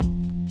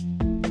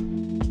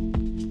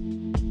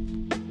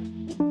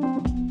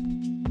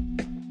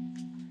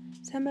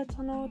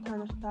байцгаана уу та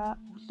нартай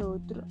өглөө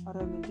өдөр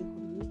орой мэндийг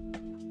хүргэе.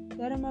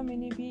 Заримаа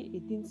миний би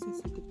эдийн засгийн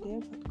сэдвтэй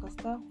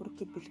подкастаа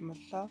хүрэхэд бэлэн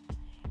боллоо.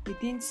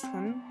 Эдийн засаг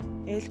нь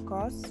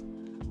элгос,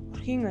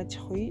 өрхийн аж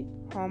ахуй,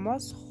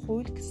 хомоос,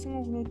 хууль гэсэн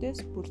үгнүүдээс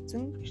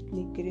бүрдсэн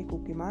эртний грек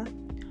үг юм аа.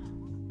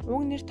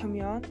 Уг нэр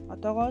томьёо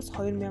одоогоос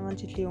 2000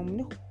 жилийн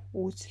өмнөх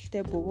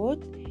үүсэлтэй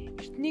бөгөөд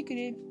эртний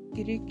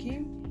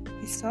грекийн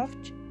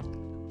философч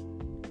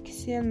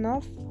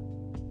Ксеноф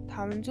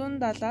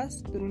 570-аас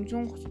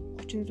 436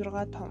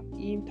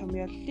 ийм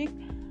томьёоллыг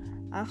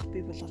анх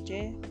бий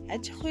болгожээ.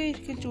 Аж ахуй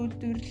эрхэлж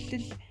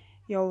үйлдвэрлэл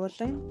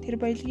явуулан тэр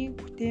баялагийг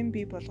бүтээн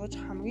бий болгож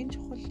хамгийн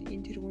чухал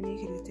энэ тэргүүний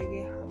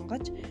хэрэгцээгээ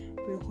хангаж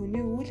буй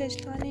хүний үйл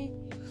ажиллагааны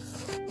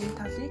энэ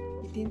талыг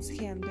эдийн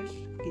засгийн амьдрал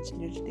гэж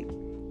нэрлэдэг.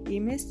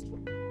 Иймээс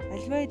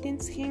аливаа эдийн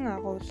засгийн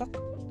агуулга,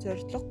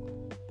 зорилго,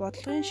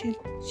 бодлогын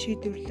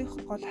шийдвэрлэх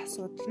гол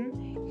асуудал нь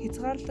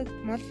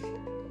хязгаарлагдмал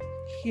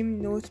хэм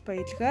нөөц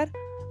баялагаар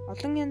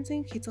олон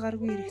янзын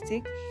хязгааргүй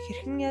хэрэгцээг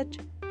хэрхэн яаж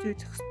зүй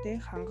зохистой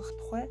хангах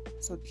тухай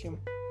асуудал юм.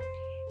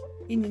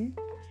 Энэ нь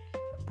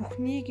бүх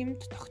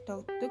нийгэмд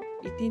тогтоогддог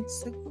эдийн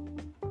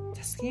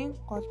засгийн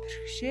гол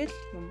бэрхшээл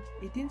юм.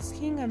 Эдийн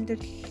засгийн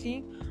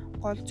амьдралын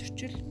гол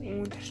зөрчил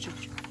үүнд оршиж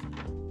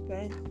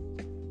байна.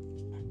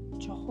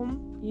 Чухам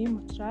ийм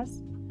учраас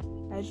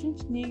аль нь ч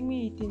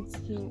нийгмийн эдийн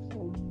засгийн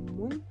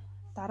өмнө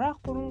дараах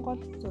 3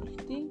 гол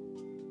зорилтын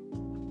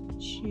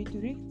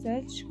шийдвэрийг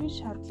зайлшгүй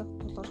шаардлага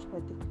тулгарч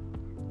байдаг.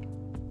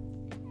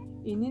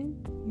 Энэ нь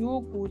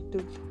юуг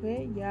үйлдвэрлэх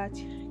вэ? Яаж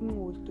хэрхэн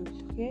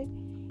үйлдвэрлэх вэ?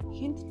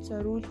 Хэнд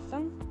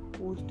зориулсан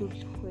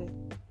үйлдвэрлэх вэ?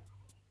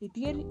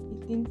 Эдгээрийг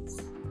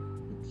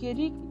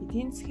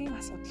эдийн засгийн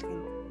асуудал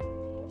гэнэ.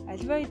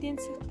 Аливаа эдийн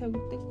засагт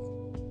тавигддаг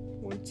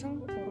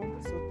үндсэн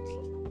 3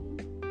 асуудал.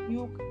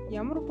 Юуг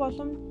ямар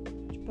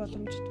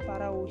боломжит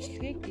бараа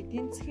үйлчлэгийг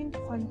эдийн засгийн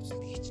тухайн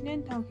нөхцөлд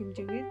хичнээн тав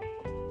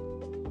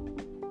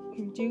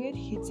хэмжээгээр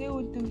хизээ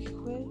үйлдвэрлэх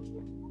вэ?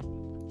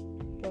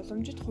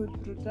 Боломжит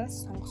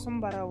хувилбаруудаас сонгосон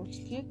бараа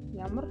үйлчлэгийг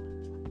ямар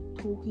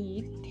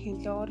түүхий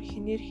технологиор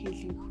хинээр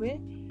хийлгэх вэ?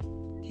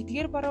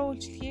 Тэдгээр бараа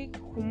үйлчлэгийг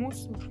хүмүүс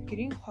өрх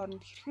гэрийн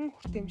хооронд хэрхэн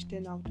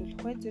хүртээмжтэй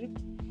ногдуулах вэ? Зэрэг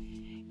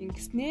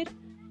ингэснээр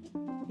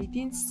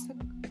эдийн засаг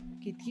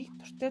гэдгийг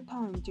туртай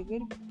тав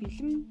хэмжээгээр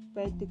бэлэн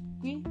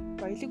байдаггүй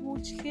баялаг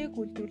үйлчлэгийг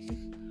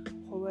үйлдвэрлэх,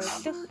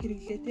 хуваарлах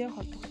хэрэглээтэй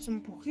холбогдсон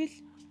бүхий л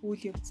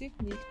үйл явцыг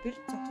нийлбэр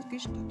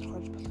зохицгож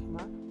тодорхойлж болох юм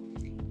аа.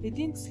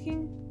 Эдийн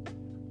засгийн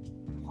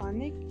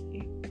ухааныг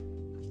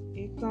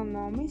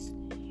экономист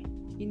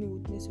энэ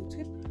үүднээс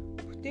үзэхэд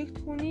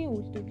бүтээгдэхүүний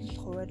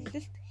үйлдвэрлэл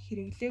хуваарлалт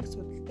хэрэглээг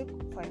судалдаг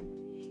ухаан юм.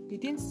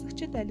 Эдийн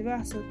засагчид аливаа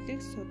асуудлыг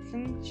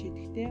судлан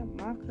шийдэхдээ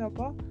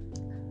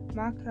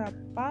макро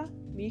ба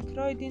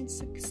микро эдийн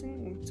засаг гэсэн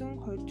үндсэн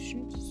хоёр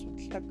түвшинд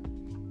судалдаг.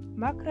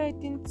 Макро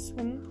эдийн засаг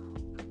нь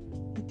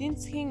эдийн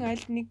засгийн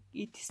аль нэг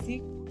эд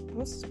хэсгийг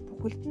бус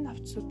бүхэлд нь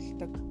авч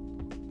судалдаг.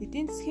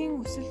 Эдийн засгийн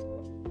өсөлт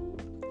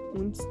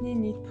үндэсний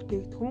нийт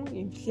бүтээгдэхүүн,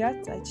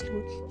 инфляц,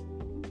 ажилгүйдэл,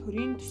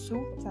 төрийн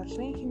төсөв,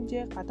 зарлагын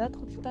хэмжээ, гадаад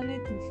худалдааны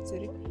тэмдэл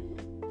зэрэг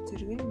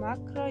нь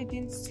макро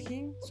эдийн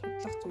засгийн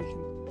судлах зүйл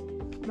юм.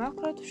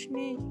 Макро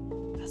түвшний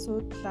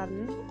асуудлаар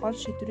нь гол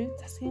шийдвэрийг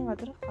засгийн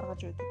газар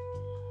гаргаж байдаг.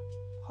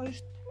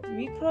 Хоёрт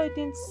микро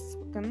эдийн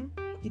засаг нь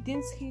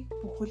эдийн засгийг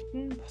бүхэлд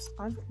нь бус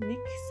ганц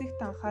нэг хэсэгт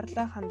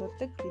анхаарлаа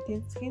хандуулдаг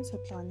эдийн засгийн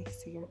судалгааны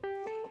хэсэг юм.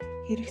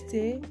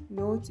 Хэрэгцээ,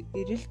 нөөц,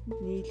 эрэлт,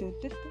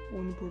 нийлүүлэлт,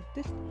 үн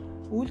бүрдэлт,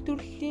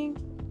 үйлдвэрлэлийн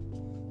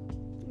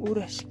үр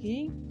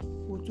ашгийн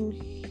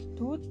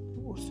үзүүлэлтүүд,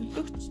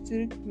 өрсөлдөгч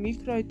зэрэг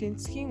микро эдийн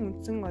засгийн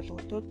үндсэн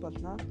ойлголтууд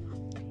болно.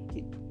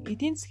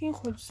 Эдийн засгийн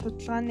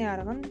судалгааны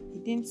арга нь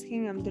эдийн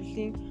засгийн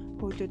амьдралын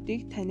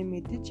хуулиудыг танин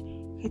мэдэж,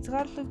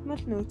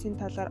 хязгаарлагдмал нөөцийн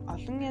талаар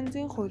олон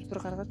янзын хувилбар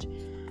гаргаж,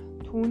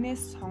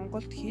 түүнээс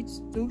сонголт хийж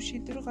зөв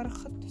шийдвэр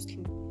гаргахад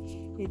туслана.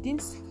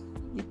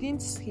 Эдийн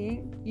засгийн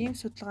ийм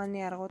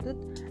судалгааны аргуудад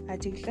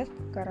ажиглалт,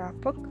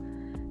 график,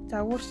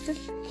 загварчлал,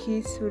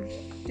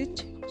 хийсвэрлэж,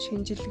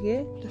 шинжилгээ,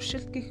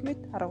 туршилт гэх мэт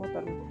аргууд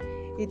орно.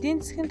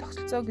 Эдийн засгийн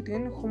тогтолцоо гэдэг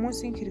нь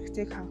хүмүүсийн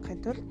хэрэгцээг хангахын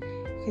тулд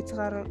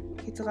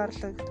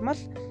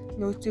хязгаарлагдмал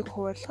нөөцийг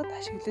хуваарлахад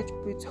ашиглаж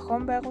буй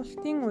зохион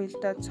байгуулалтын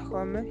уялдаа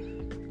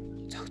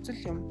зохицол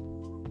юм.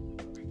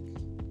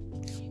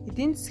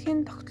 Эдийн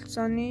засгийн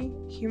тогтолцооны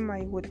хэм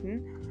маягууд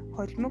нь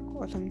холимог,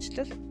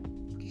 уламжлал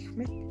гэх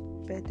мэт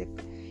байдаг.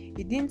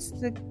 Эдийн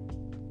засаг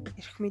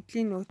эрх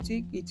мэдлийн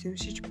нөөцийг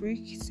эзэмшиж буй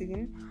хэсэг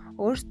нь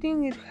өөрсдийн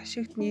эрх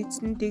ашигт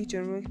нийцсэн дэг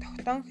журмыг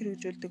тогтоон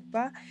хэрэгжүүлдэг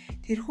ба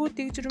тэрхүү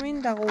дэг журмын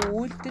дагуу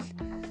үйлдэл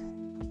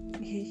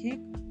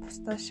хийхийг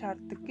бусдаас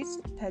шаарддаг гэж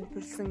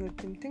тайлбарласан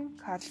эрдэмтэн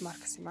Карл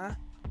Маркс юм аа.